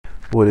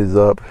What is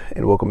up,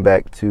 and welcome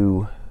back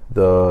to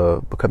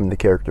the Becoming the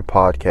Character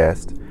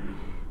podcast.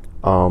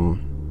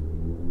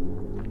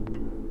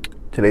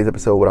 Today's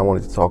episode, what I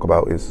wanted to talk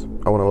about is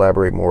I want to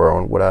elaborate more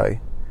on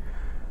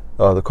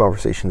the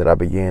conversation that I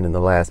began in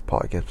the last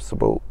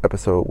podcast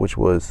episode, which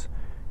was,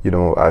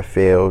 I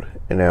failed,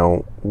 and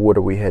now what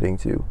are we heading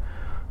to?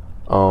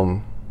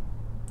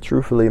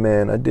 Truthfully,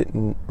 man, I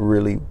didn't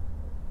really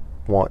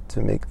want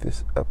to make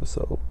this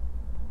episode.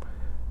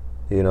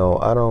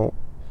 The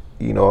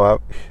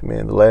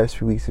last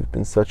few weeks have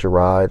been such a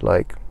ride.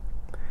 Like,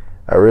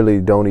 I really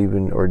don't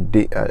even,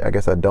 I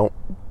guess I don't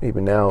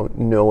even now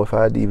know if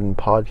I'd even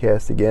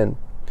podcast again.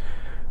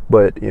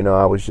 But,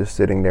 I was just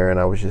sitting there and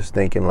I was just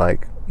thinking,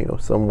 like,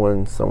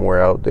 someone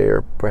somewhere out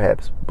there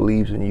perhaps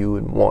believes in you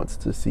and wants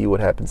to see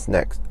what happens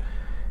next.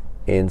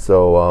 And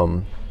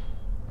so,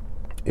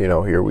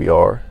 here we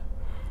are.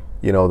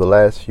 The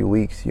last few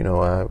weeks,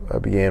 I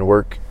began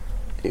work,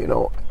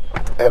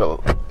 at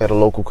a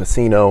local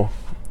casino.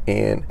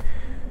 And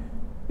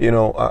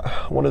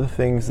one of the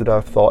things that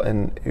I've thought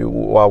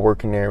while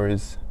working there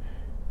is,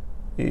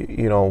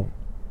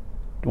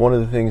 one of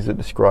the things that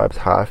describes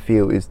how I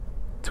feel is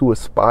to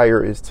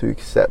aspire is to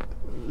accept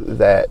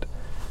that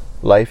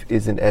life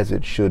isn't as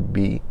it should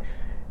be,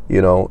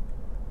 and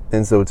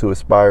so to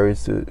aspire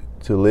is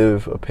to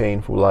live a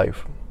painful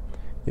life,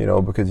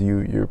 because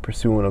you're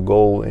pursuing a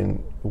goal,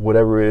 and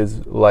whatever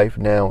is life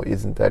now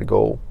isn't that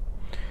goal.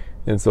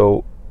 And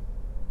so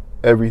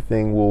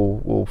everything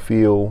will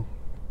feel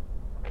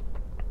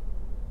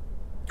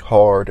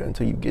hard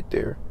until you get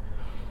there,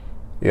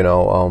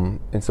 and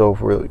so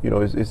for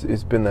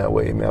it's been that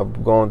way. I mean,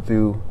 I've gone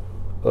through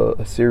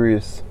a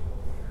serious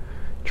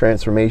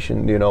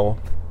transformation.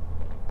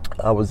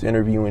 I was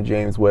interviewing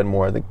James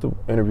Wedmore. I think the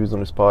interview's on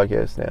this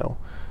podcast now,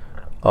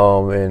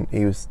 and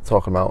he was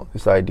talking about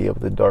this idea of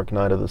the dark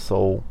night of the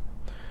soul,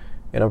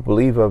 and I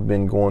believe I've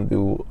been going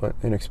through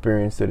an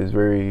experience that is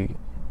very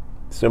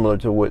similar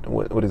to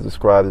what is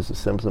described as the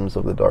symptoms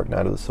of the dark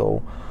night of the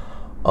soul,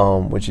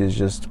 which is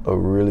just a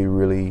really,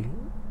 really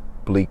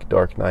bleak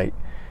dark night.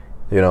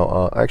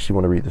 I actually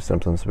want to read the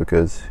symptoms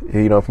because, if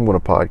I'm going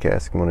to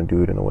podcast, I'm going to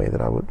do it in a way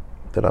that I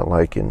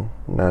like, and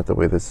not the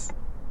way that's,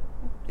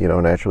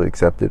 naturally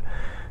accepted.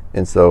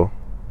 And so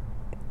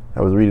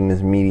I was reading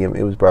this Medium.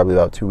 It was probably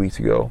about 2 weeks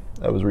ago.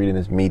 I was reading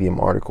this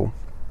Medium article.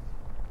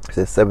 It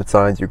says 7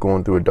 signs you're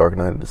going through a dark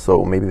night of the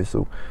soul. Maybe this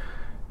will,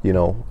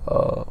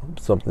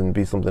 something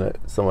that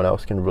someone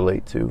else can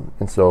relate to.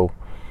 And so,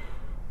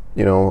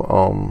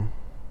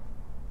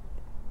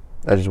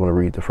 I just want to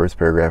read the first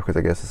paragraph because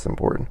I guess it's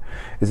important.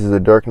 It says, the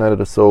dark night of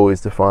the soul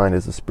is defined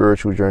as a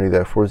spiritual journey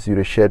that forces you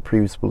to shed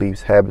previous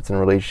beliefs, habits, and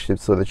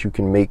relationships so that you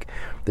can make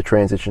the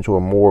transition to a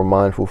more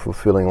mindful,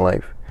 fulfilling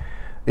life.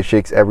 It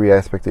shakes every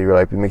aspect of your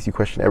life. It makes you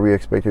question every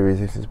aspect of your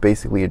existence.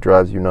 Basically, it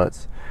drives you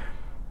nuts.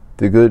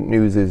 The good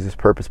news is there's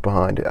purpose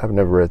behind it. I've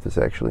never read this,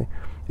 actually.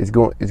 It's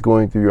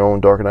going through your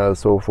own dark night of the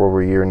soul for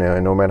over a year now,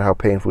 and no matter how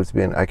painful it's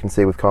been, I can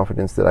say with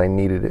confidence that I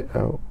needed it.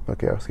 Oh,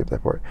 okay, I'll skip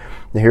that part.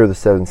 Now, here are the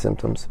 7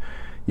 symptoms.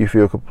 You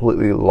feel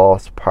completely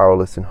lost,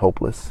 powerless, and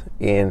hopeless.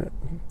 And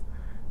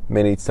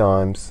many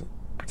times,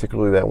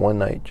 particularly that one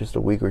night, just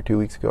a week or 2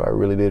 weeks ago, I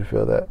really did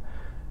feel that.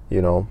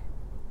 You're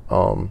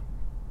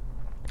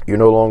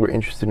no longer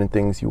interested in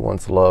things you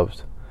once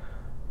loved.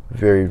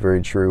 Very,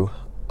 very true.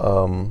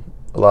 A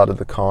lot of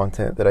the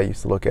content that I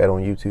used to look at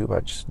on YouTube, I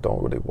just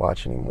don't really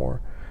watch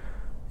anymore.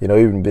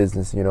 Even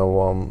business, it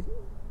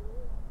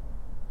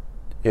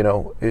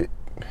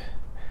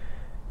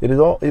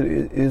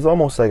is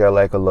almost like I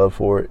lack a love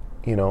for it.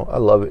 I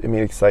love it. I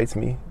mean, it excites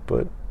me,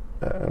 but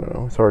I don't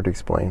know. It's hard to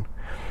explain.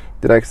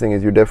 The next thing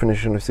is your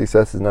definition of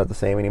success is not the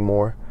same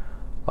anymore.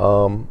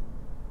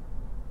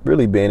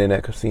 Really being in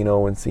that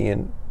casino and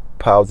seeing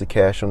piles of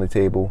cash on the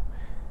table,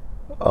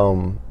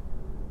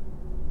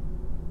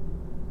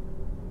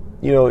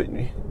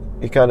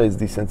 it kind of has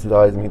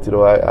desensitized me to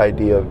the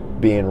idea of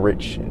being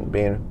rich and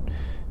being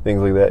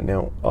things like that.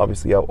 Now,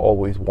 obviously, I'll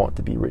always want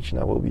to be rich, and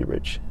I will be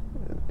rich.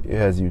 It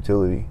has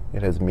utility.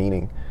 It has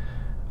meaning.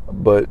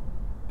 But,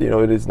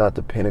 it is not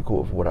the pinnacle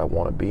of what I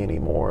want to be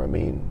anymore. I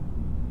mean,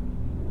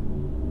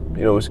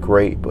 it's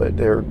great, but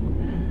it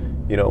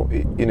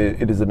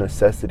is a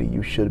necessity.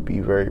 You should be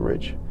very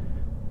rich.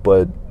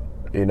 But,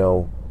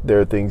 there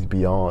are things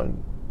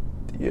beyond,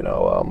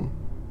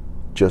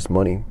 just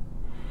money.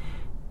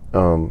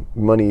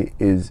 Money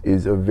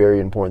is a very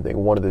important thing,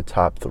 one of the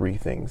top 3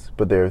 things,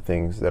 but there are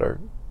things that are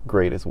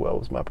great as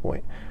well, is my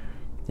point.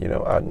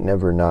 I'd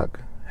never knock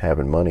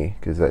having money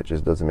because that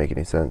just doesn't make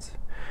any sense.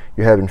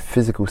 You're having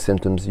physical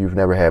symptoms you've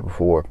never had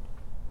before.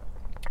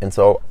 And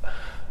so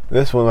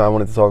this one I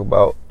wanted to talk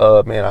about,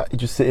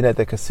 just sitting at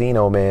the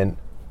casino, man,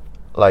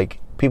 like,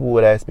 people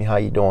would ask me how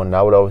you doing, and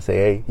I would always say,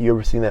 hey, you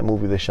ever seen that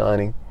movie The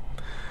Shining?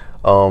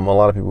 A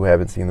lot of people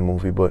haven't seen the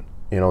movie, but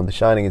The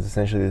Shining is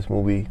essentially this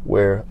movie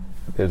where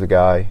there's a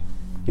guy,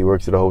 he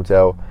works at a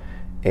hotel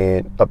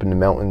and up in the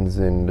mountains,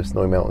 in the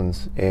snowy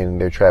mountains,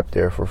 and they're trapped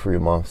there for 3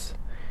 months,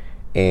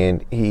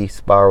 and he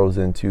spirals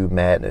into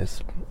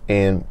madness.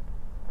 And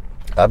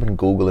I've been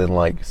Googling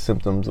like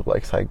symptoms of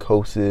like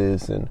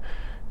psychosis and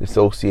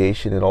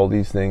dissociation and all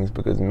these things,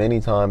 because many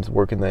times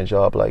working that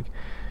job, like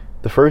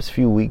the first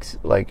few weeks,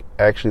 like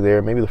actually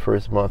there, maybe the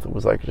first month, it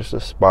was like just a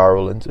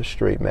spiral into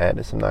straight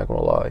madness. I'm not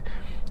gonna lie.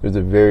 It was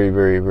a very,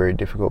 very, very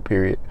difficult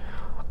period.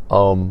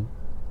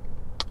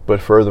 But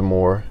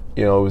furthermore,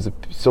 it was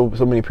so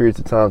many periods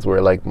of times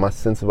where like my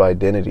sense of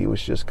identity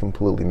was just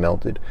completely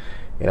melted,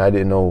 and I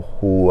didn't know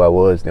who I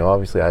was.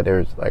 Obviously, I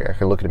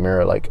could look in the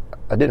mirror, like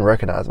I didn't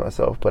recognize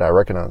myself, but I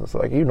recognized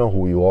myself. Like, you know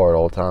who you are at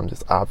all times.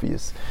 It's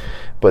obvious,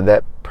 but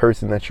that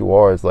person that you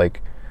are is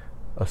like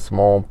a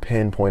small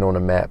pinpoint on a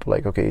map.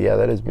 Like, okay, yeah,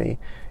 that is me,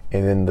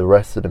 and then the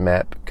rest of the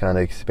map kind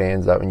of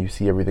expands out, and you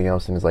see everything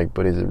else, and it's like,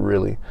 but is it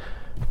really?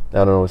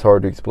 I don't know, it's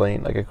hard to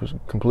explain. Like, I was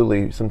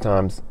completely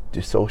sometimes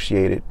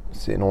dissociated,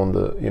 sitting on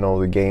the,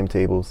 the game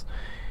tables,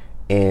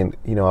 and,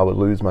 I would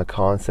lose my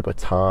concept of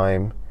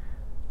time,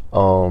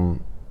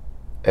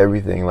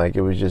 everything. Like,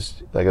 it was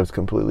just, like, I was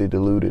completely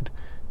deluded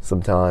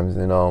sometimes,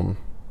 and, I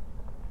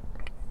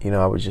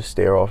would just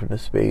stare off into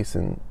space,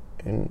 and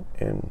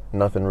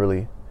nothing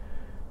really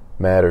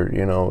mattered,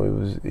 it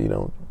was,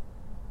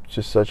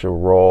 just such a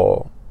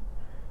raw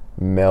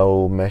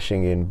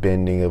meshing and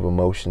bending of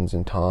emotions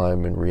and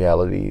time and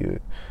reality.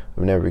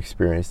 I've never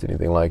experienced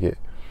anything like it,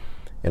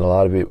 and a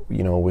lot of it,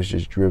 was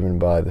just driven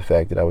by the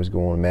fact that I was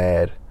going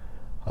mad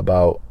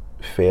about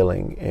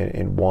failing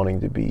and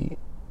wanting to be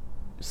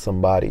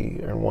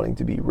somebody, and wanting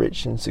to be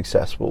rich and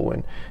successful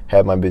and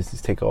have my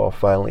business take off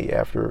finally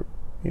after,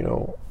 I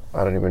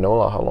don't even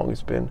know how long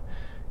it's been.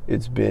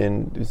 This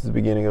is the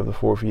beginning of the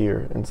 4th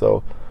year, and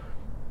so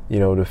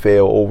to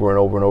fail over and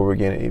over and over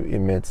again, it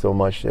meant so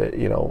much that,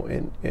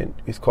 and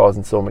it's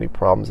causing so many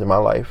problems in my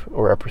life,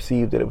 or I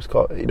perceived that it was,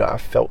 I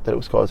felt that it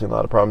was causing a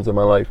lot of problems in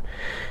my life.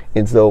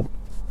 And so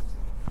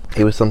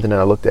it was something that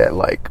I looked at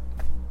like,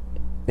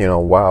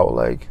 wow,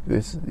 like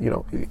this,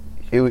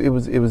 it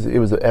was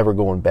an ever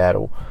going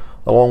battle,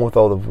 along with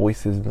all the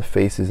voices and the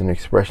faces and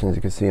expressions,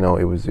 because,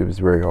 it was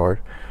very hard.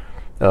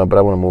 But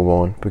I want to move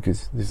on,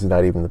 because this is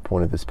not even the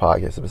point of this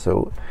podcast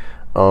episode.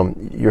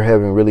 You're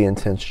having really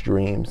intense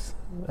dreams.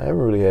 I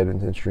haven't really had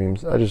intense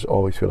dreams. I just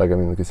always feel like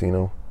I'm in the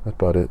casino. That's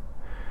about it.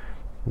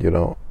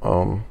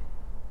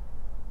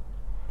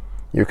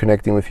 You're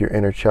connecting with your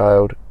inner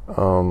child,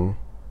 for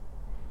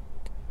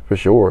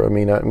sure. I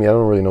mean, I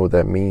don't really know what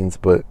that means,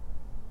 but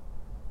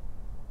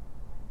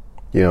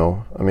I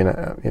don't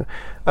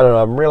know.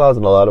 I'm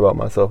realizing a lot about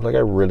myself. Like, I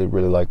really,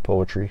 really like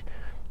poetry,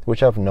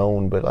 which I've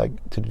known, but like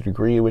to the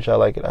degree in which I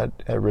like it,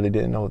 I really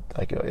didn't know.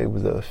 Like, it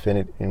was a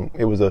affinity, and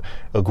it was a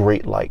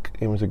great like.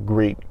 It was a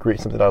great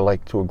something that I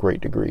like to a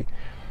great degree.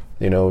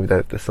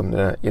 That's something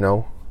that,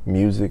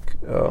 music,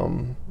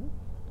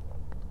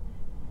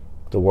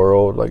 the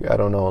world. Like, I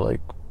don't know.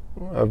 Like,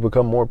 I've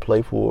become more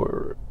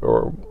playful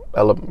or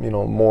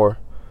more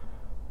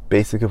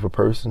basic of a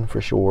person,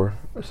 for sure.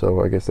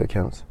 So I guess that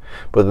counts.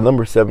 But the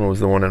number 7 was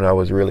the one that I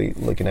was really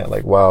looking at.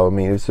 Like, wow. I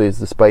mean, it's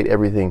despite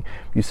everything,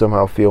 you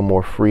somehow feel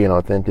more free and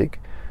authentic.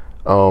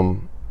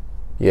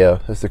 Yeah,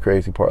 that's the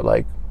crazy part.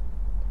 Like,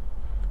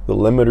 the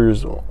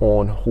limiters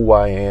on who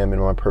I am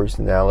and my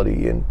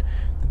personality and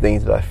the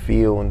things that I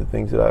feel and the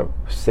things that I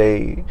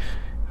say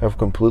have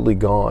completely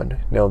gone.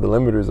 Now, the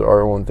limiters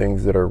are on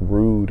things that are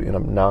rude and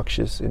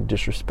obnoxious and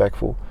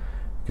disrespectful,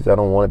 because I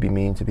don't want to be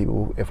mean to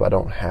people if I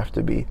don't have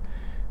to be.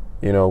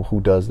 Who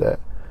does that?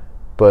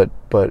 But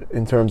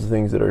in terms of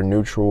things that are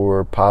neutral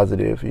or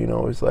positive,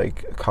 it's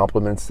like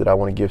compliments that I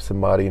want to give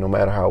somebody, no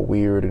matter how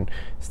weird, and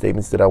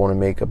statements that I want to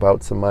make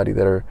about somebody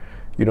that are,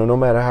 no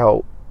matter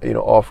how,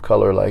 off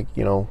color, like,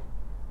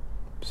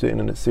 sitting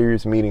in a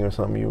serious meeting or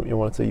something, you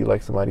want to say you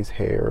like somebody's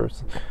hair or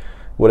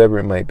whatever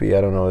it might be.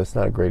 I don't know. It's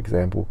not a great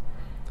example,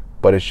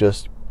 but it's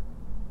just,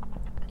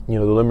 the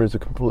limiters are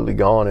completely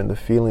gone, and the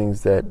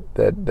feelings that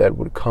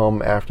would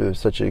come after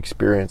such an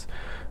experience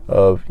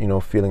of,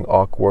 feeling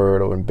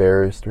awkward or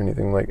embarrassed or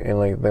anything like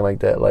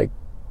that, like,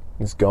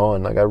 it's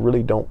gone. Like, I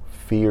really don't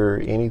fear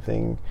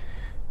anything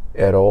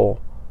at all.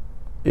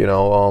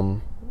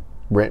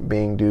 Rent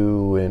being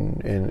due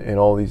and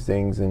all these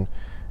things, and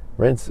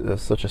rent's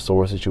such a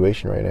sore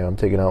situation right now. I'm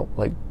taking out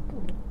like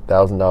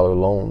 $1,000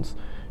 loans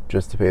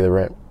just to pay the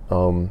rent.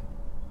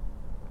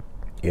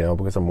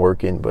 Because I'm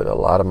working, but a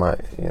lot of my,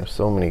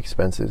 so many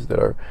expenses that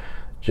are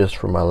just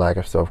from my lack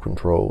of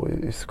self-control.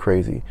 It's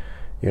crazy.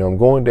 I'm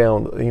going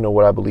down,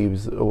 what I believe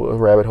is a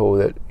rabbit hole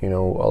that, a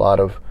lot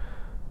of,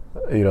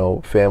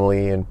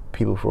 family and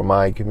people from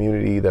my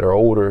community that are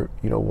older,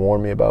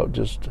 warn me about,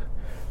 just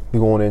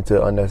going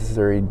into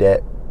unnecessary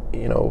debt,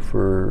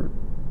 for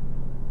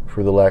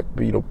the lack,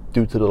 due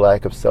to the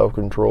lack of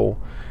self-control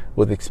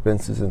with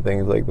expenses and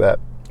things like that.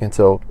 And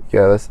so,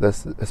 yeah,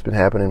 that's been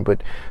happening.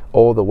 But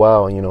all the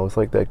while, it's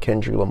like that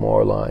Kendrick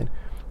Lamar line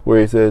where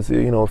he says,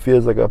 it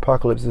feels like an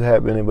apocalypse is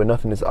happening, but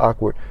nothing is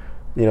awkward.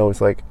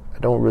 It's like, I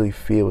don't really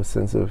feel a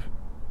sense of,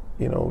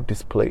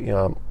 display,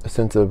 a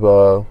sense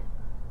of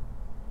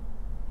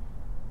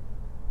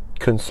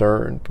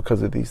concern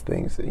because of these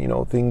things.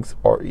 Things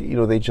are,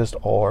 they just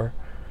are.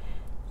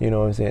 You know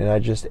what I'm saying? And I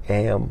just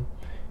am.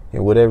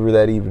 whatever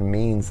that even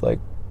means. Like,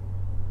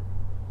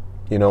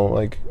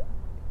 like,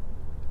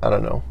 I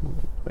don't know.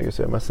 Like I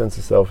said, my sense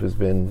of self has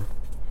been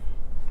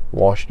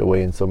washed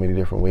away in so many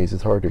different ways.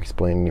 It's hard to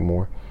explain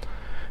anymore.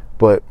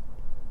 But,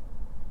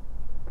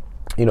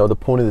 the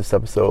point of this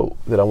episode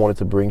that I wanted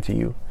to bring to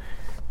you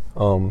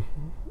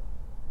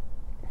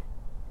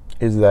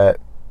is that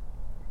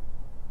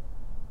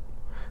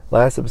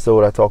last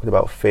episode I talked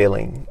about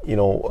failing,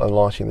 on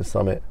launching the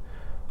summit.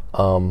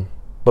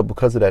 But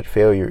because of that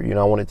failure,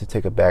 I wanted to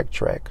take a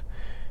backtrack.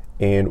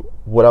 And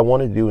what I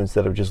want to do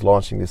instead of just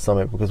launching the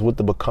summit, because what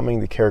the Becoming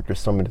the Character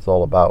Summit is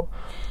all about,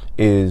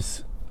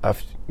 is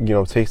I've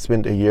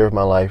spent a year of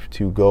my life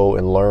to go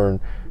and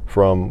learn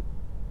from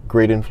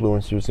great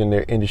influencers in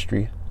their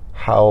industry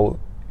how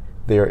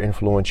they're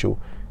influential,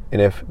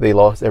 and if they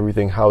lost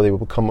everything, how they will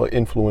become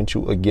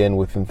influential again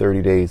within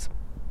 30 days.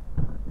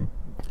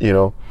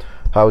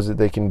 How is it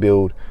they can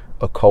build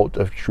a cult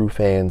of true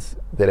fans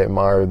that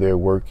admire their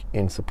work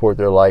and support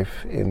their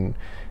life, and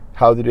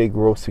how do they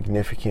grow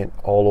significant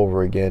all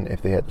over again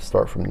if they had to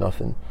start from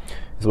nothing?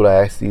 Is what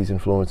I ask these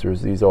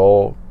influencers. These are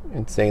all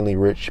insanely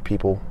rich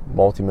people,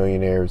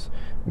 multimillionaires,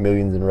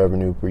 millions in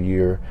revenue per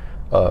year,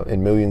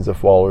 and millions of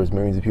followers,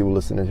 millions of people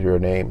listening to their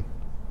name.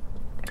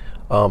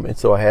 And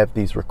so I have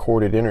these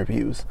recorded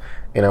interviews,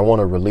 and I want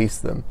to release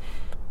them.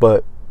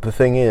 But the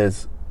thing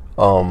is,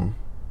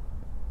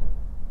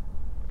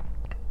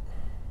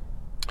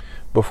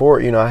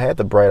 before, I had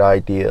the bright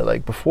idea,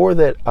 like before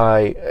that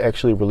I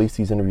actually release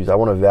these interviews, I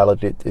want to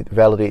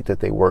validate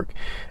that they work.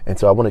 And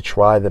so I want to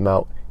try them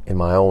out in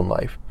my own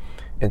life.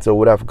 And so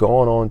what I've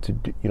gone on to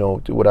do,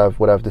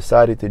 what I've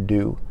decided to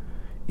do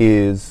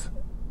is,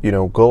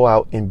 go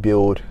out and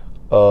build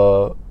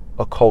a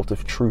cult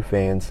of true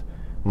fans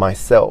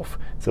myself,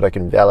 so that I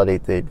can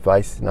validate the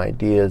advice and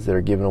ideas that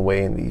are given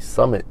away in these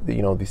summit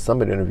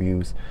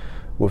interviews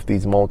with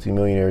these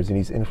multimillionaires and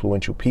these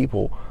influential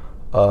people.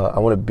 I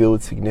want to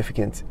build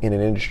significance in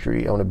an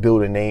industry. I want to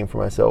build a name for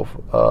myself.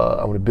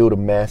 I want to build a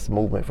mass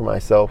movement for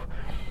myself.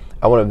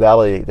 I want to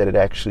validate that it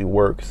actually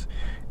works.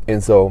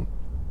 And so,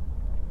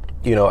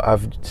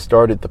 I've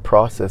started the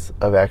process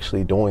of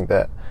actually doing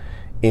that.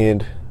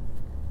 And,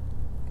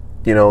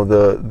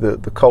 the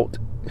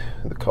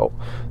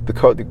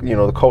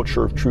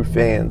culture of true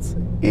fans,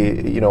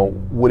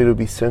 what it'll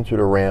be centered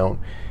around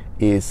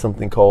is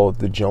something called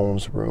the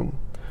Jones Room.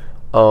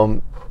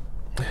 And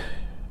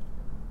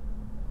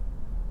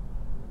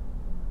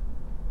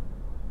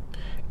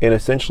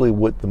essentially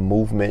what the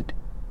movement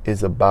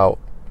is about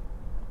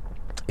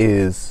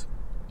is,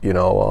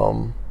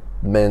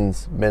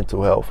 men's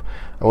mental health.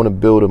 I want to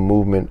build a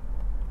movement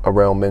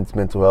around men's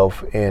mental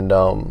health, and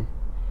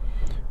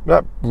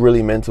not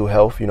really mental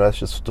health, that's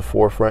just the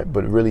forefront,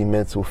 but really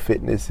mental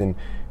fitness and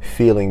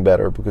feeling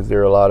better, because there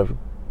are a lot of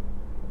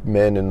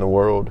men in the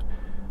world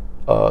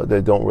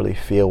that don't really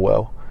feel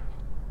well.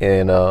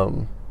 And,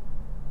 I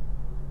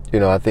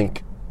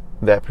think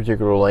that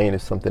particular lane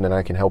is something that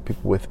I can help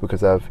people with,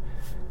 because I've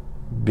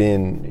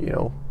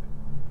been,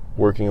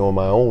 working on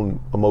my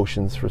own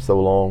emotions for so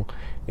long,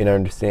 and I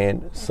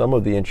understand some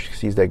of the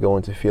intricacies that go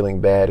into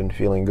feeling bad and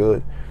feeling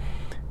good.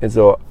 And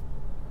so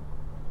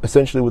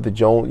essentially with the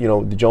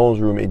Jones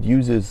Room, it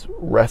uses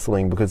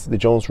wrestling, because the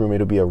Jones Room,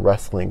 it'll be a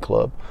wrestling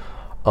club.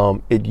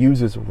 It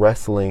uses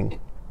wrestling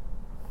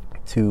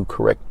to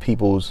correct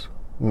people's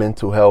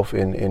mental health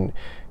and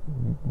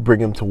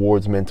bring them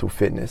towards mental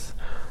fitness.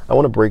 I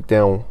want to break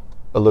down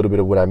a little bit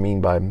of what I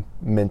mean by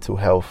mental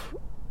health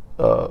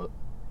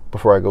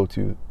before I go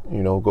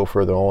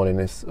further on in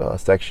this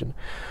section.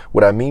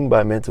 What I mean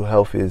by mental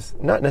health is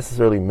not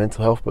necessarily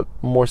mental health, but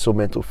more so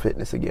mental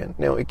fitness again.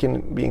 Now, it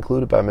can be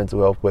included by mental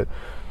health, but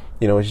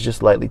it's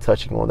just lightly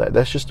touching on that.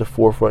 That's just the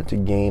forefront to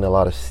gain a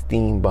lot of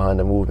steam behind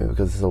the movement,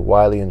 because it's a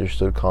widely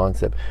understood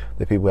concept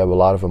that people have a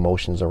lot of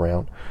emotions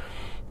around.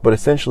 But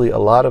essentially, a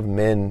lot of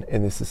men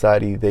in this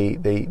society,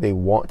 they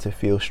want to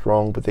feel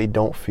strong, but they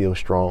don't feel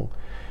strong.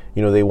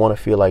 They want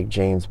to feel like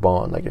James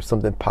Bond. Like if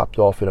something popped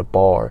off in a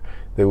bar,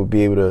 they would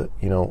be able to,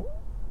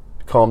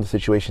 calm the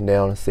situation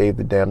down and save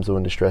the damsel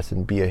in distress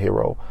and be a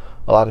hero.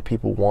 A lot of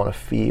people want to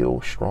feel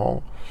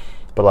strong,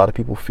 but a lot of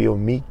people feel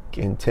meek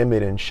and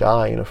timid and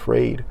shy and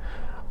afraid.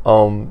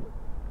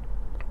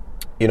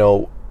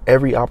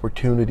 Every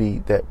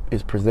opportunity that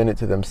is presented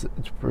to them,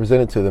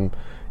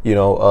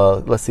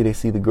 let's say they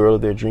see the girl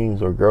of their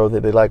dreams, or a girl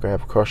that they like or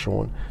have a crush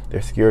on,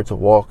 they're scared to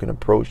walk and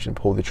approach and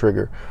pull the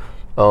trigger.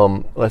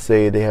 Let's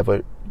say they have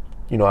a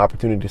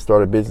opportunity to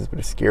start a business, but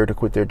they're scared to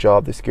quit their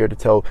job. They're scared to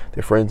tell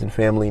their friends and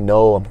family,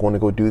 no, I'm going to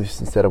go do this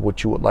instead of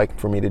what you would like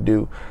for me to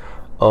do.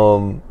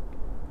 So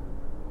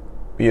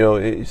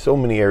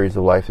many areas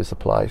of life this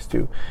applies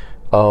to.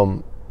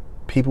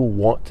 People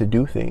want to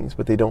do things,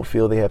 but they don't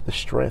feel they have the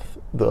strength,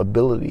 the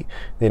ability.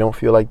 They don't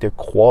feel like they're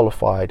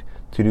qualified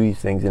to do these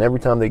things. And every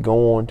time they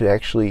go on to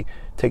actually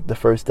take the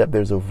first step,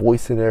 there's a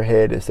voice in their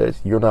head that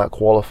says, you're not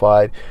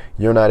qualified.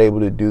 You're not able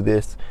to do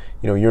this.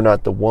 You're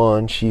not the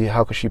one.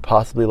 How could she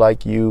possibly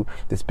like you?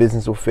 This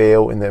business will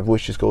fail. And that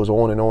voice just goes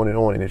on and on and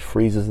on, and it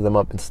freezes them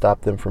up and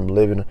stops them from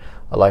living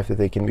a life that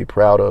they can be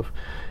proud of.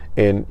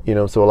 And,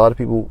 so a lot of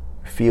people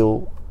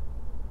feel,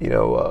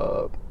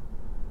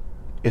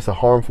 it's a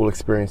harmful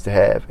experience to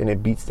have, and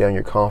it beats down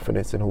your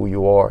confidence in who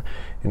you are,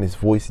 and this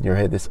voice in your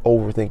head, this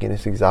overthinking,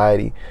 this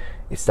anxiety.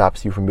 It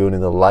stops you from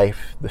building the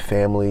life, the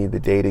family, the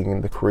dating,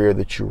 and the career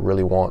that you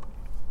really want.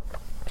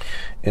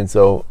 And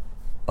so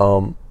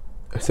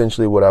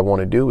essentially what I want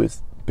to do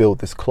is build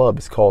this club.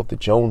 It's called the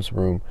Jones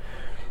Room.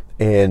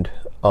 And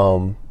I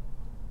want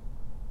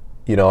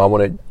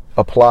to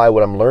apply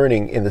what I'm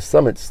learning in the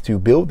summits to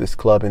build this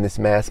club and this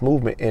mass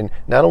movement, and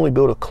not only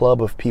build a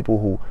club of people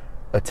who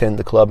attend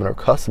the club and are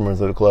customers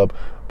of the club,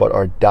 but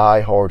are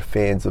diehard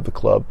fans of the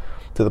club,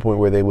 to the point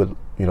where they would,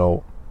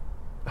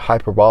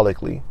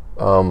 hyperbolically,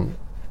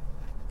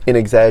 in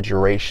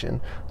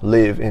exaggeration,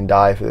 live and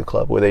die for the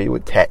club, where they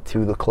would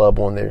tattoo the club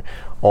on their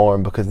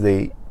arm because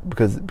they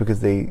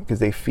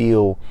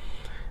feel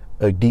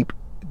a deep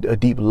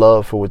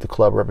love for what the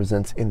club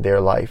represents in their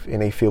life,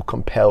 and they feel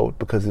compelled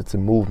because it's a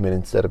movement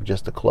instead of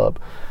just a club.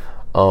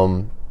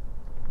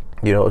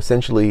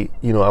 Essentially,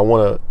 I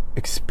want to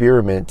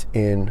experiment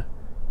in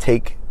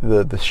take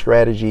the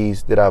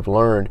strategies that I've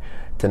learned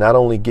to not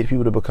only get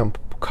people to become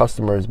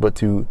customers, but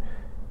to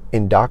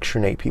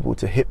indoctrinate people,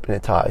 to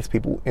hypnotize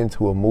people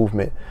into a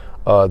movement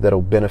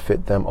that'll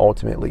benefit them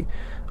ultimately.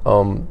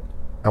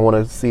 I want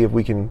to see if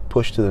we can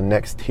push to the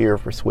next tier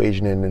of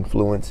persuasion and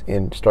influence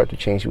and start to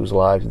change people's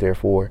lives.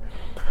 Therefore,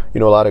 a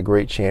lot of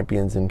great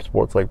champions in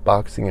sports like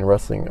boxing and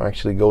wrestling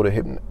actually go to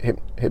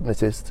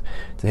hypnotists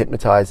to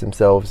hypnotize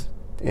themselves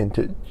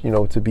into,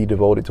 to be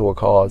devoted to a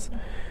cause.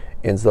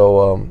 And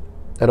so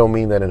I don't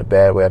mean that in a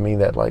bad way. I mean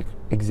that like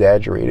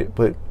exaggerated,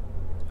 but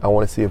I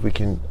want to see if we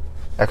can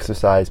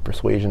exercise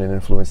persuasion and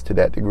influence to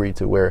that degree,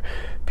 to where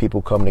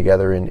people come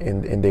together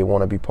and they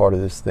want to be part of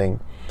this thing.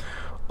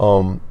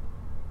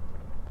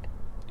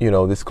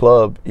 This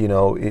club,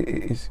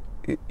 it's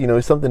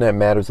something that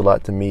matters a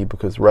lot to me,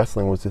 because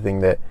wrestling was the thing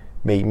that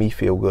made me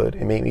feel good.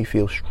 It made me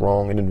feel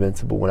strong and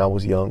invincible when I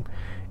was young.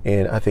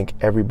 And I think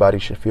everybody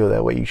should feel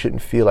that way. You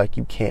shouldn't feel like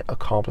you can't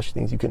accomplish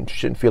things. You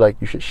shouldn't feel like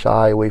you should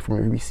shy away from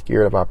it or be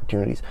scared of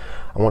opportunities.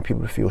 I want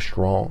people to feel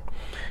strong.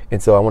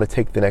 And so I want to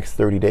take the next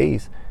 30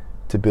 days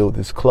to build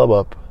this club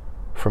up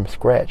from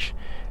scratch.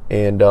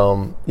 And,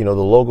 the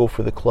logo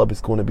for the club is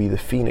going to be the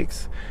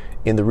Phoenix.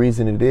 And the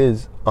reason it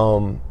is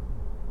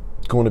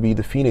going to be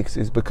the Phoenix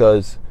is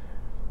because,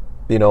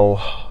 this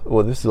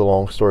is a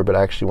long story, but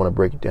I actually want to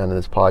break it down in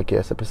this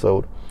podcast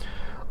episode.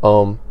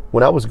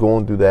 When I was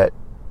going through that,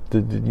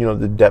 the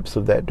depths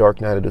of that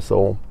dark night of the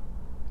soul,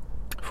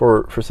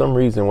 for some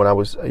reason, when I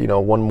was,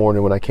 one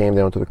morning when I came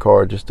down to the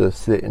car just to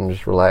sit and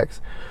just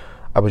relax,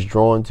 I was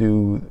drawn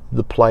to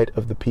the plight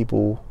of the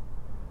people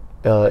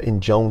in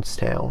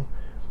Jonestown.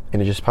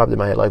 And it just popped in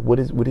my head, like, what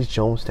is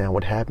Jonestown?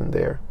 What happened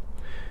there?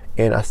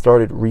 And I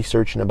started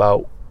researching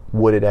about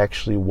what it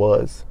actually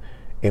was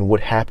and what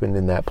happened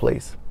in that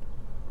place.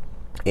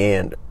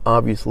 And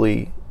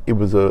obviously it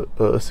was a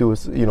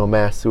suicide,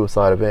 mass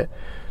suicide event.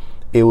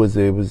 It was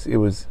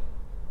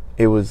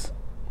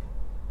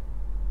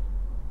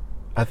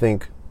I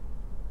think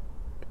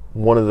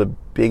one of the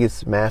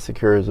biggest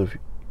massacres of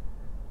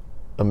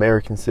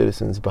American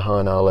citizens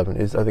behind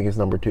 9/11. I think it's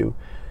number 2.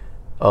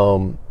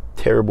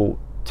 Terrible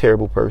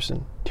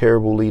person,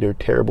 terrible leader,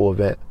 terrible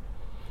event.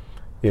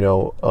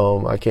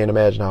 I can't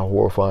imagine how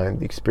horrifying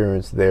the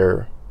experience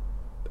there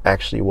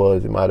actually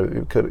was. It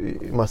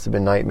must have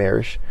been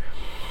nightmarish.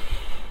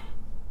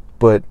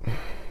 But,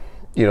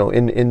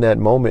 in that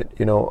moment,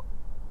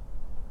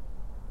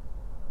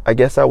 I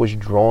guess I was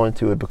drawn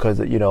to it because,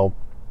 in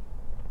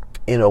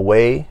a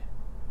way,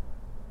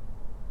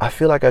 I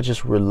feel like I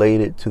just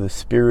related to the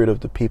spirit of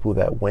the people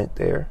that went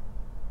there.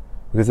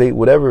 Because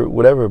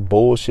whatever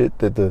bullshit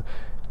that the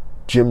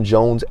Jim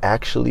Jones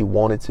actually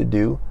wanted to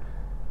do,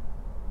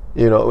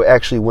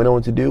 actually went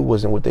on to do,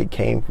 wasn't what they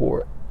came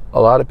for.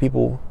 A lot of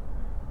people,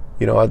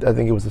 I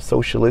think it was a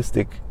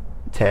socialistic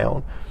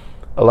town.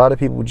 A lot of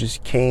people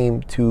just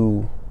came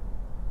to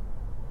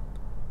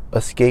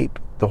escape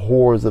the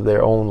horrors of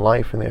their own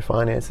life and their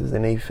finances,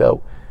 and they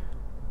felt,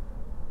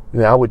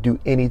 I would do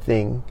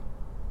anything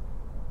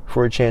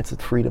for a chance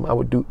at freedom. I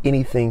would do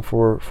anything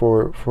for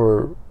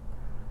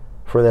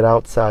that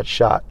outside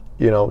shot,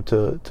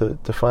 to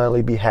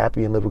finally be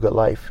happy and live a good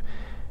life.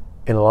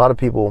 And a lot of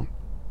people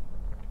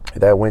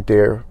that went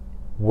there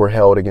were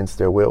held against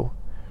their will.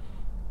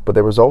 But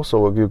there was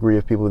also a degree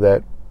of people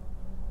that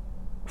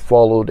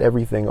followed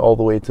everything all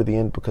the way to the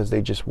end because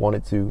they just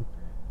wanted to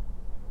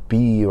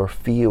be or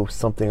feel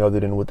something other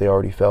than what they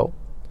already felt.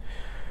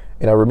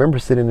 And I remember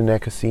sitting in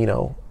that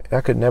casino. I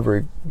could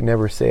never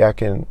say I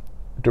can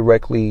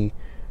directly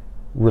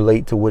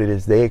relate to what it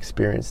is they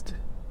experienced.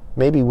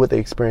 Maybe what they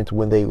experienced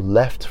when they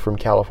left from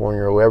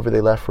California or wherever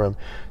they left from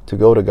to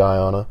go to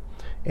Guyana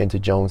and to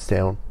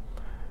Jonestown.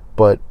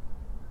 But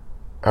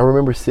I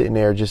remember sitting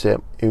there just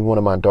in one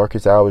of my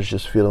darkest hours,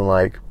 just feeling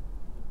like,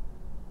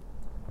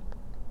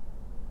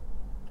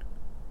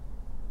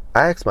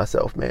 I asked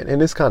myself, man,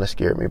 and this kind of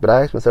scared me, but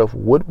I asked myself,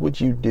 what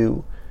would you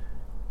do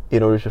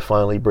in order to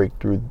finally break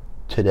through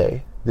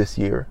today, this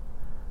year?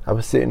 I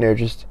was sitting there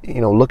just,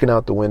 looking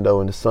out the window,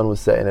 and the sun was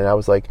setting, and I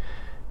was like,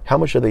 how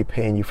much are they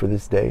paying you for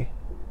this day?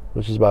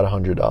 Which is about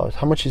 $100.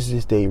 How much is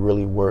this day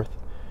really worth?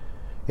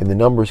 And the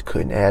numbers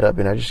couldn't add up,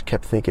 and I just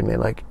kept thinking, man,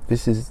 like,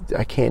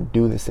 I can't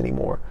do this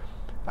anymore.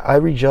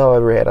 Every job I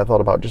ever had, I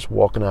thought about just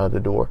walking out of the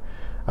door.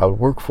 I would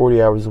work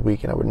 40 hours a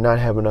week, and I would not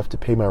have enough to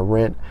pay my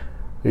rent,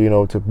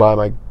 to buy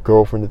my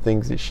girlfriend the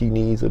things that she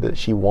needs or that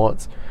she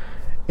wants.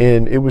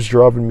 And it was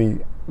driving me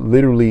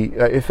literally,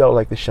 it felt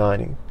like The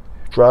Shining,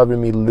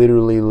 driving me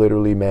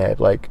literally mad.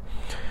 Like,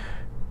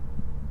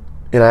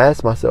 and I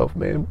asked myself,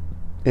 man,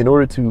 in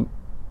order to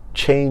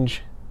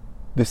change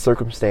this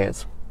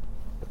circumstance,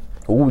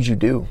 what would you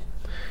do?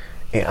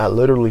 And I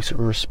literally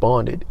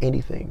responded,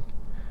 anything.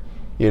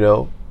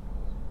 There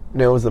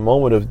was a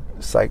moment of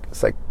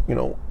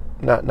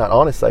not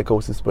honest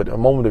psychosis, but a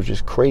moment of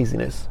just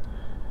craziness.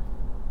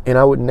 And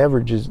I would never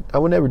do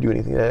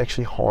anything that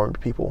actually harmed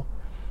people.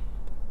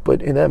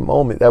 But in that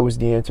moment, that was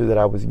the answer that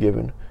I was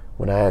given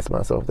when I asked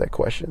myself that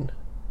question.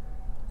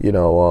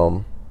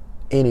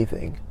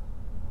 Anything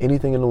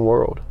in the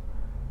world.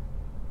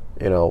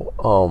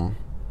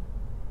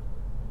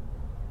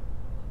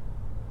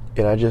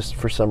 And I just,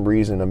 for some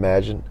reason,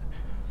 imagine,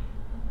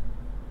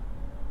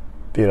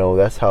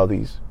 that's how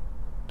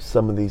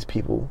some of these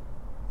people,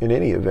 in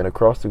any event,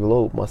 across the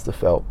globe must have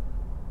felt.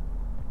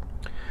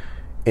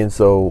 And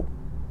so,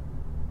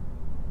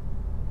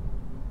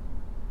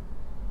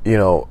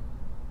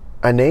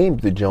 I named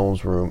the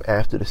Jones Room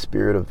after the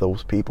spirit of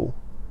those people.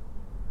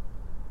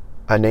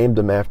 I named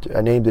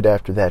it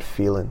after that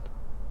feeling.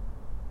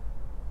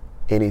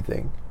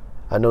 Anything.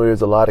 I know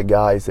there's a lot of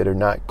guys that are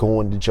not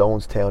going to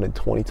Jonestown in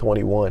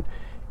 2021,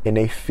 and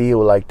they feel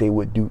like they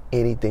would do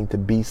anything to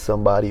be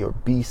somebody or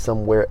be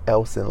somewhere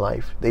else in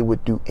life. They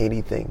would do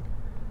anything.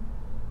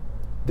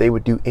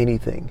 And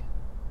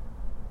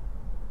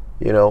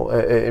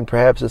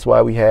perhaps that's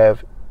why we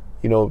have,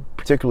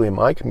 particularly in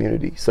my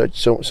community, so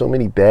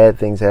many bad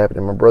things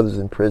happening. My brother's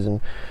in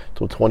prison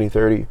till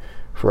 2030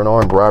 for an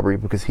armed robbery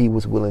because he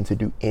was willing to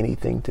do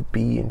anything to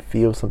be and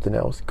feel something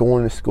else.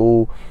 Going to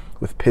school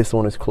with piss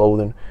on his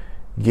clothing,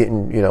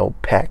 getting,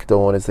 packed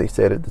on, as they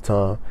said at the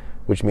time,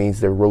 which means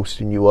they're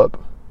roasting you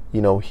up.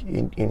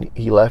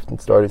 He left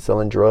and started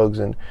selling drugs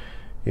and,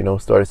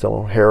 started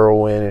selling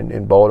heroin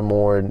in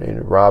Baltimore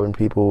and robbing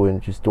people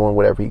and just doing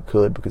whatever he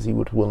could because he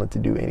was willing to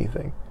do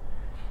anything.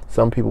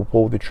 Some people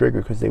pulled the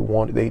trigger because they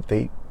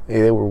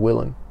were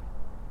willing.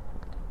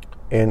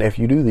 And if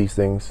you do these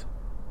things,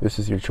 this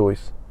is your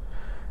choice.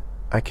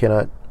 I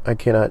cannot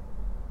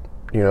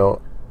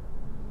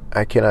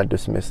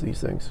dismiss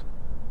these things.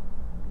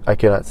 I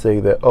cannot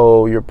say that,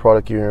 you're a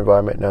product of your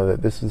environment. Now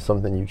that this is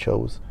something you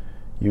chose.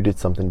 You did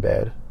something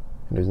bad.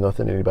 And there's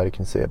nothing anybody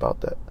can say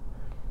about that.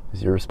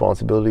 It's your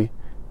responsibility,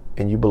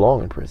 and you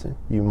belong in prison.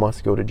 You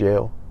must go to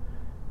jail.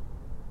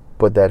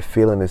 But that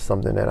feeling is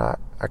something that I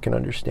can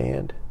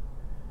understand.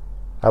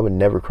 I would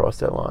never cross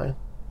that line.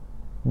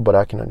 But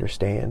I can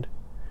understand.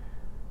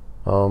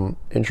 And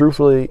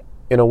truthfully,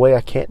 in a way,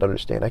 I can't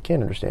understand. I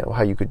can't understand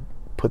how you could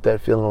put that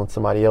feeling on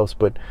somebody else,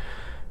 but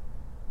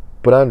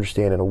I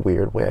understand in a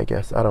weird way, I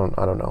guess. I don't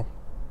know.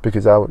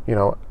 Because I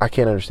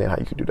can't understand how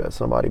you could do that to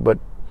somebody, but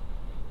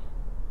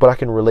I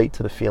can relate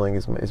to the feeling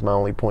is my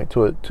only point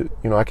to it.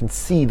 I can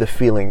see the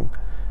feeling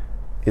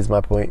is my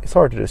point. It's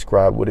hard to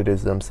describe what it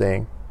is that I'm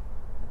saying.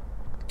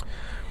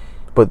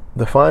 But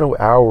the final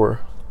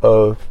hour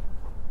of,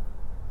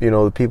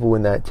 the people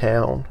in that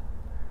town,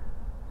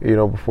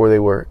 before they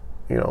were,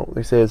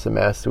 they say it's a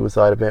mass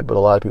suicide event, but a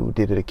lot of people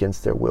did it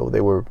against their will. They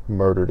were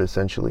murdered,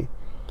 essentially.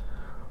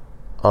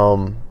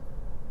 It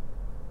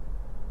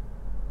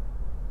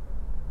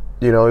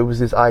was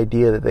this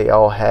idea that they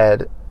all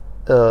had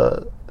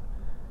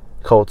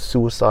called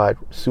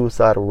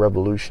suicidal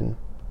revolution.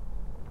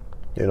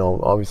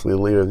 Obviously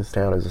the leader of this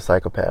town is a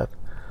psychopath.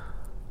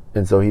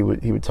 And so he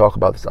would talk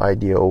about this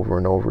idea over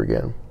and over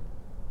again.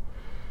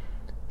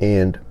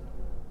 And,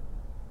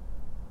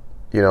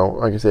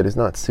 like I said, it's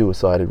not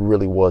suicide. It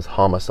really was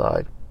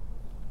homicide.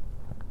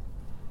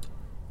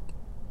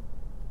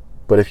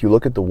 But if you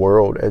look at the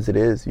world as it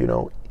is,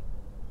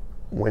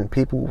 when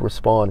people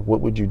respond, what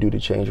would you do to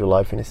change your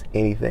life? And it's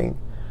anything.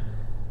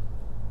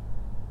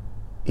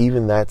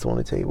 Even that's on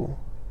the table.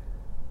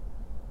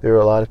 There are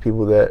a lot of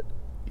people that,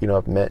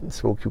 I've met and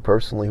spoke to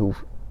personally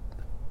who've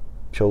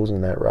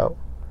chosen that route.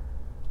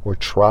 Or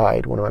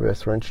tried. One of my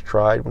best friends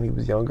tried when he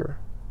was younger.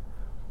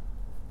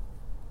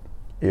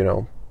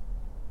 In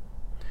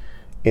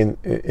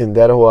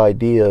that whole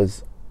idea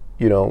is,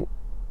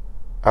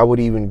 I would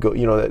even go,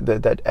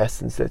 that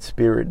essence, that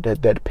spirit,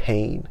 that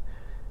pain.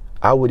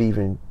 I would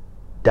even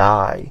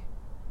die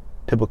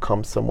to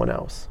become someone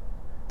else,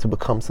 to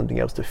become something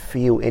else, to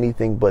feel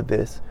anything but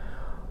this.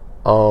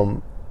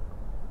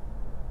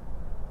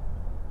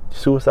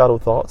 Suicidal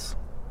thoughts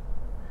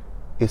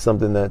is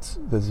something that's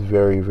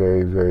very,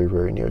 very, very,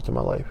 very near to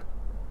my life.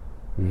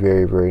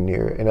 Very, very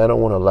near. And I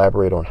don't want to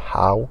elaborate on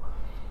how,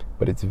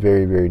 but it's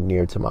very, very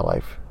near to my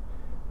life.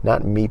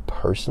 Not me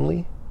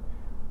personally,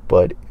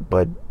 but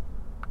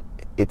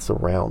it's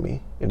around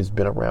me. It has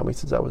been around me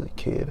since I was a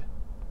kid.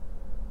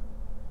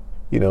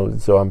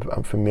 So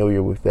I'm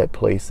familiar with that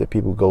place that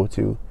people go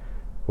to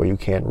where you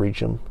can't reach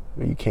them,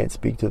 where you can't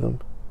speak to them.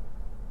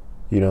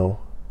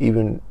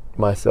 Even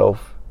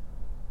myself,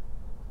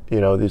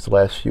 these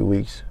last few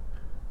weeks,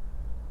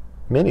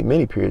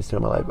 many periods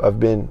in my life, I've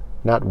been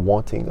not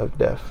wanting of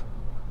death.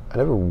 I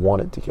never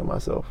wanted to kill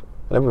myself.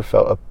 I never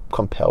felt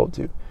compelled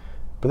to.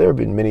 But there have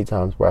been many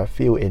times where I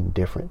feel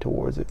indifferent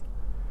towards it.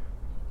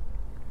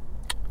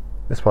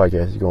 This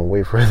podcast is going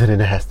way further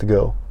than it has to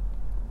go.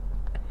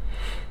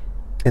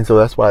 And so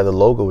that's why the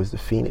logo is the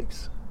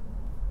phoenix.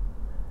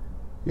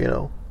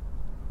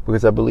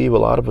 Because I believe a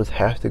lot of us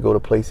have to go to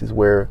places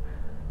where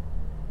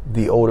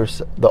the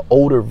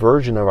older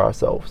version of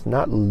ourselves,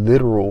 not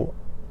literal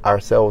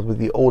ourselves, but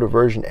the older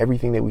version,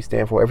 everything that we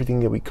stand for,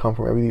 everything that we come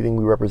from, everything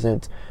we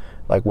represent.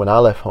 Like when I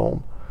left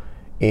home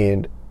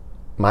and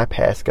my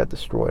past got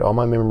destroyed, all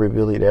my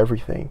memorabilia,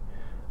 everything,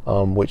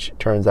 which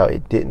turns out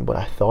it didn't, but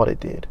I thought it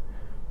did.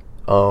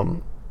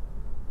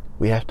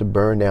 We have to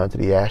burn down to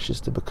the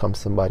ashes to become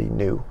somebody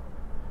new.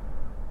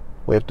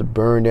 We have to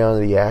burn down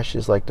to the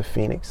ashes like the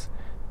phoenix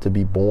to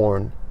be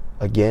born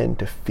again,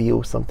 to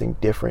feel something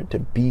different, to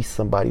be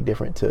somebody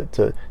different,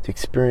 to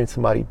experience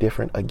somebody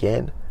different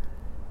again.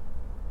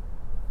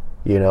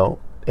 And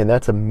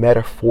that's a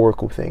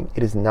metaphorical thing.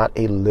 It is not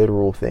a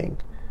literal thing.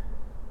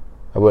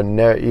 I would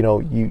never,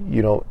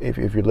 if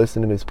you're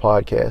listening to this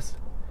podcast,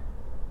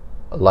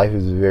 life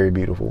is very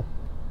beautiful.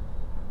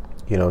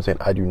 I'm saying?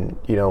 I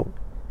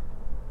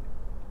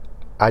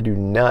do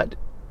not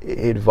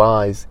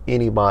advise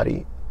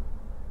anybody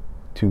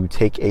to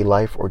take a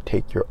life or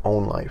take your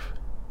own life.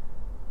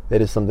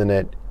 That is something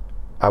that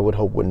I would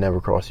hope would never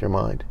cross your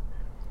mind.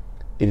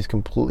 It is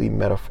completely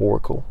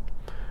metaphorical.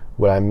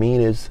 What I mean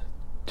is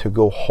to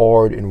go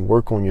hard and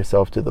work on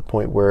yourself to the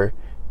point where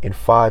in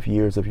 5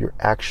 years of your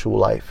actual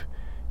life,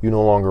 you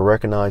no longer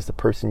recognize the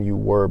person you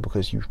were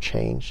because you've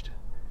changed.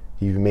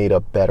 You've made a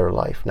better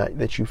life. Not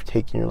that you've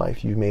taken your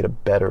life, you've made a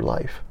better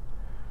life.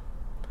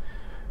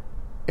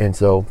 And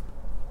so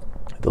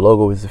the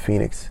logo is the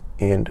phoenix.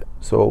 And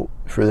so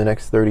for the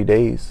next 30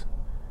 days,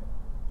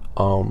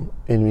 and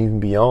even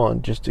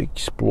beyond, just to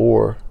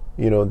explore,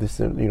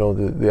 these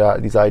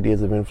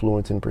ideas of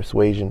influence and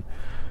persuasion,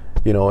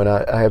 and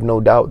I have no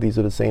doubt these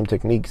are the same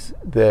techniques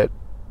that,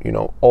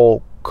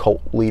 all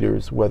cult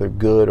leaders, whether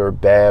good or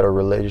bad or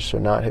religious or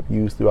not, have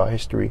used throughout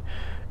history.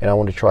 And I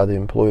want to try to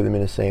employ them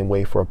in the same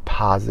way for a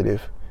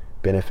positive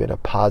benefit, a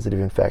positive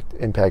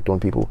impact on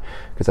people,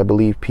 because I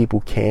believe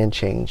people can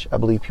change. I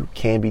believe people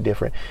can be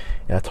different.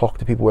 And I talk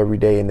to people every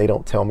day and they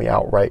don't tell me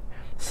outright.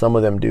 Some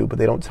of them do, but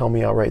they don't tell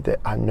me outright that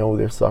I know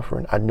they're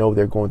suffering. I know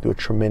they're going through a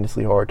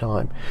tremendously hard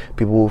time.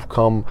 People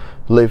who've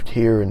lived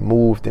here and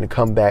moved and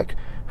come back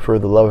for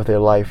the love of their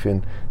life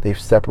and they've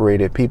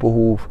separated. People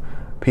who've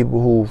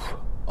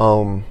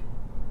I'm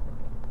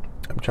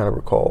trying to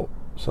recall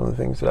some of the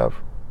things that I've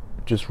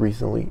just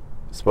recently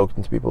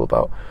spoken to people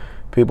about.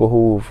 People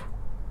who've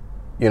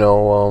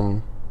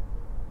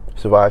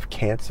survived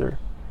cancer,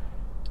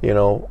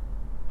 people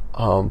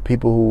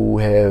who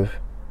have,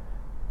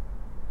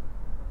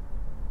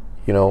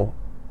 I know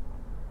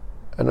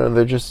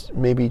they're just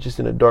maybe just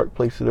in a dark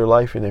place of their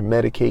life and they're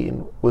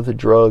medicating with a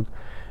drug,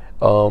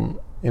 and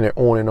they're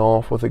on and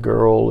off with a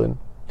girl, and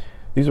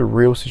these are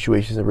real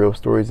situations and real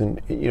stories,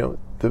 and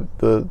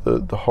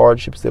the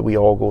hardships that we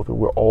all go through,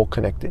 we're all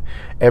connected.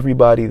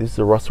 Everybody, this is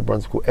a Russell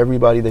Brunson quote,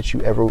 everybody that you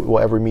will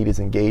ever meet is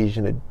engaged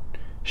in a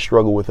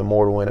struggle with a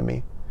mortal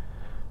enemy.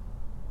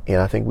 And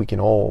I think we can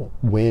all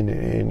win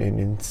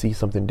and see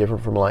something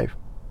different from life.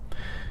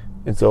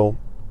 And so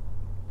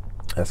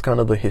that's kind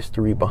of the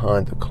history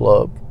behind the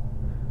club.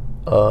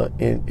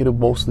 And it'll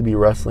mostly be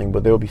wrestling,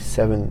 but there'll be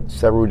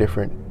several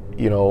different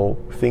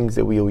things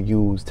that we'll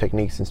use,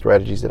 techniques and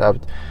strategies that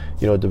I've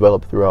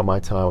developed throughout my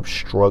time of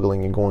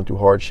struggling and going through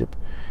hardship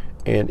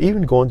and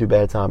even going through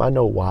bad time. I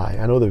know why.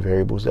 I know the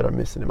variables that are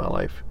missing in my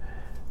life.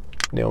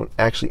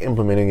 Actually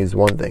implementing is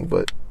one thing,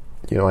 but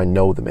I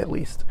know them at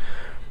least.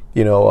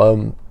 I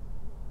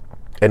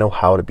know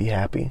how to be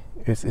happy.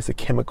 It's a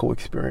chemical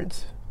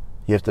experience.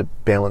 You have to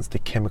balance the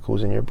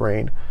chemicals in your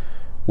brain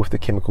with the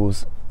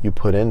chemicals you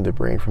put in the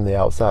brain from the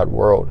outside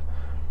world.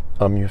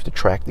 You have to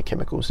track the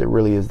chemicals. It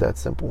really is that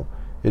simple.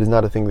 It is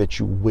not a thing that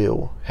you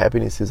will.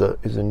 Happiness is a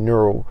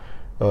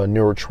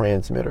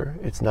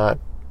neurotransmitter. It's not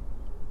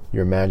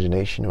your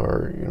imagination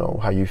or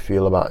how you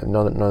feel about it.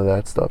 None of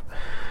that stuff.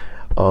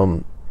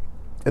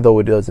 Though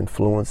it does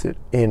influence it.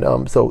 And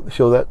so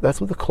that's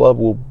what the club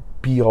will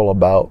be all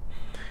about.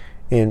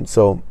 And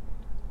so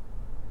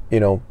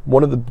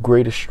one of the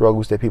greatest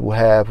struggles that people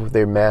have with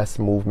their mass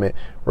movement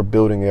or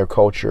building their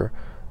culture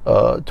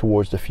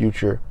towards the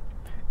future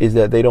is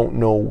that they don't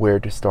know where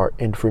to start.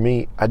 And for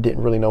me, I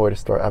didn't really know where to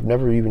start. I've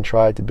never even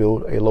tried to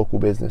build a local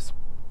business.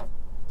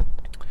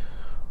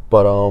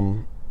 But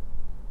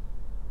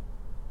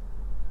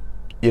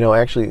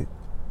actually,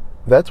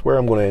 that's where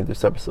I'm going to end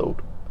this episode.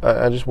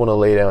 I just want to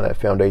lay down that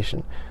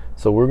foundation.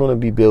 So we're going to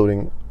be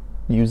building,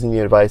 using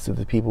the advice of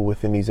the people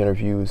within these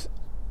interviews,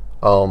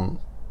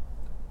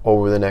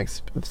 over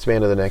the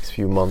span of the next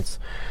few months.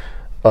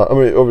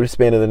 Over the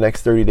span of the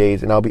next 30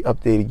 days, and I'll be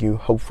updating you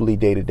hopefully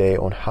day to day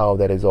on how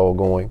that is all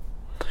going.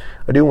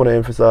 I do want to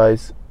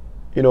emphasize,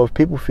 if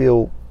people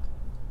feel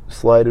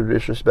slighted or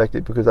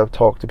disrespected because I've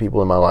talked to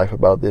people in my life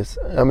about this,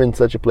 I'm in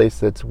such a place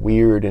that's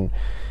weird, and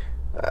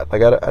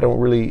like I don't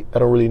really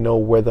know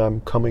whether I'm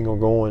coming or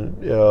going.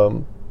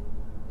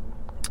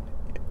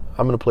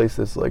 I'm in a place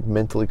that's like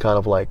mentally kind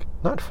of like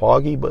not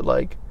foggy, but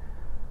like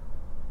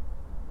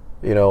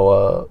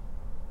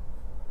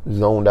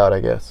zoned out,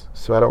 I guess.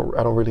 So I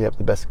don't really have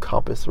the best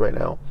compass right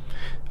now.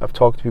 I've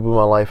talked to people in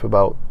my life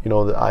about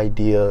the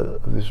idea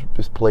of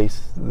this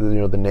place,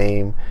 the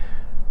name,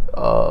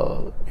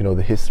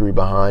 the history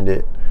behind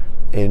it,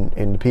 and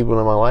the people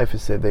in my life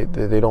have said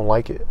they don't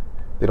like it.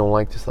 They don't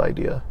like this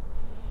idea.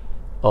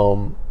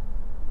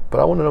 But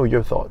I want to know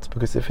your thoughts,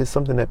 because if it's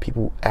something that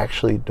people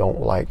actually don't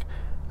like,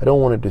 I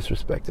don't want to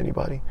disrespect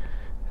anybody.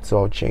 So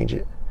I'll change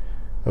it.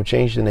 I'll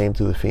change the name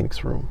to the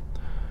Phoenix Room.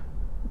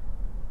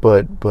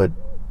 But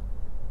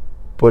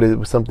it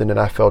was something that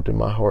I felt in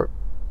my heart.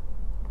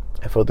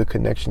 I felt the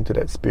connection to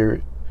that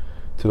spirit,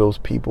 to those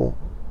people,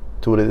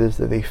 to what it is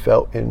that they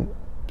felt, and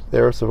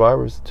there are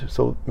survivors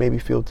so maybe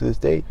feel to this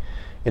day,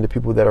 and the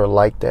people that are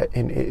like that.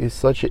 And it is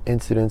such an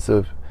incidence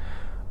of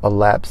a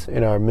lapse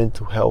in our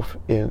mental health,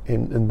 in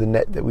the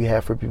net that we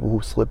have for people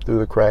who slip through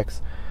the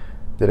cracks,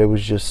 that it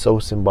was just so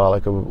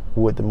symbolic of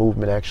what the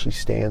movement actually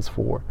stands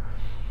for.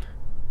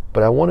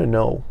 But I want to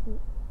know,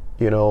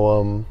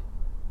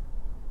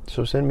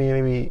 so send me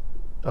maybe,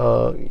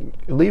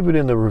 leave it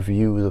in the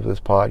reviews of this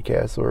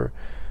podcast, or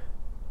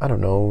I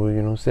don't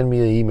know, send me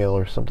an email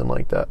or something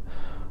like that.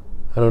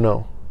 I don't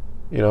know.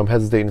 I'm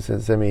hesitating to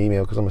send me an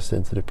email because I'm a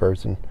sensitive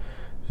person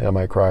and I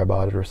might cry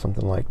about it or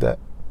something like that.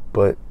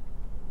 But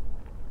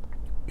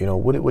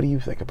what do you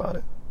think about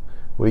it?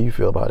 What do you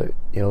feel about it?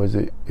 Is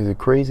it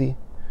crazy?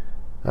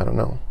 I don't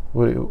know.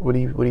 What do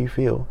you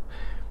feel?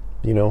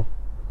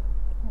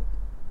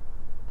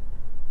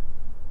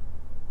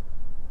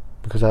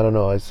 Because I don't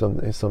know, it's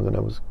something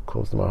that was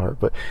close to my heart.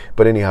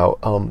 But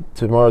anyhow,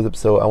 tomorrow's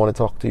episode, I want to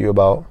talk to you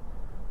about,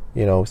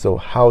 so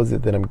how is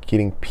it that I'm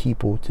getting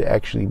people to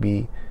actually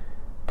be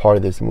part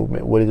of this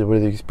movement? What are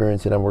the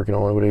experiences that I'm working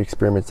on? What are the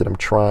experiments that I'm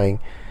trying?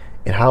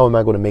 And how am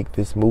I going to make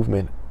this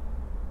movement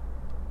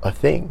a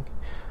thing?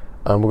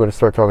 We're going to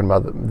start talking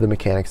about the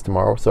mechanics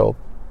tomorrow. So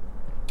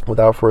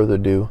without further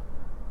ado,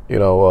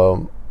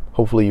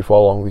 hopefully you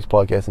follow along with these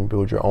podcasts and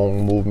build your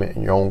own movement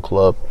and your own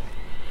club,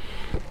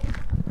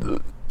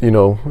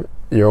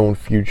 your own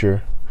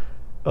future,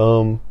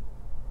 and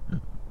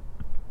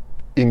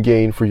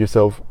gain for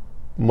yourself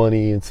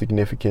money and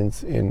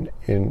significance and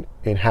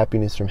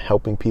happiness from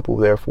helping people.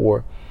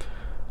 Therefore,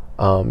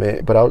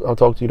 but I'll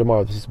talk to you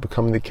tomorrow. This is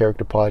Becoming the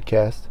Character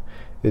Podcast.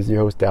 This is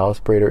your host,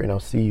 Dallas Prater, and I'll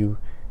see you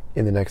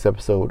in the next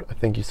episode.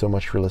 Thank you so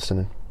much for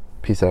listening.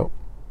 Peace out.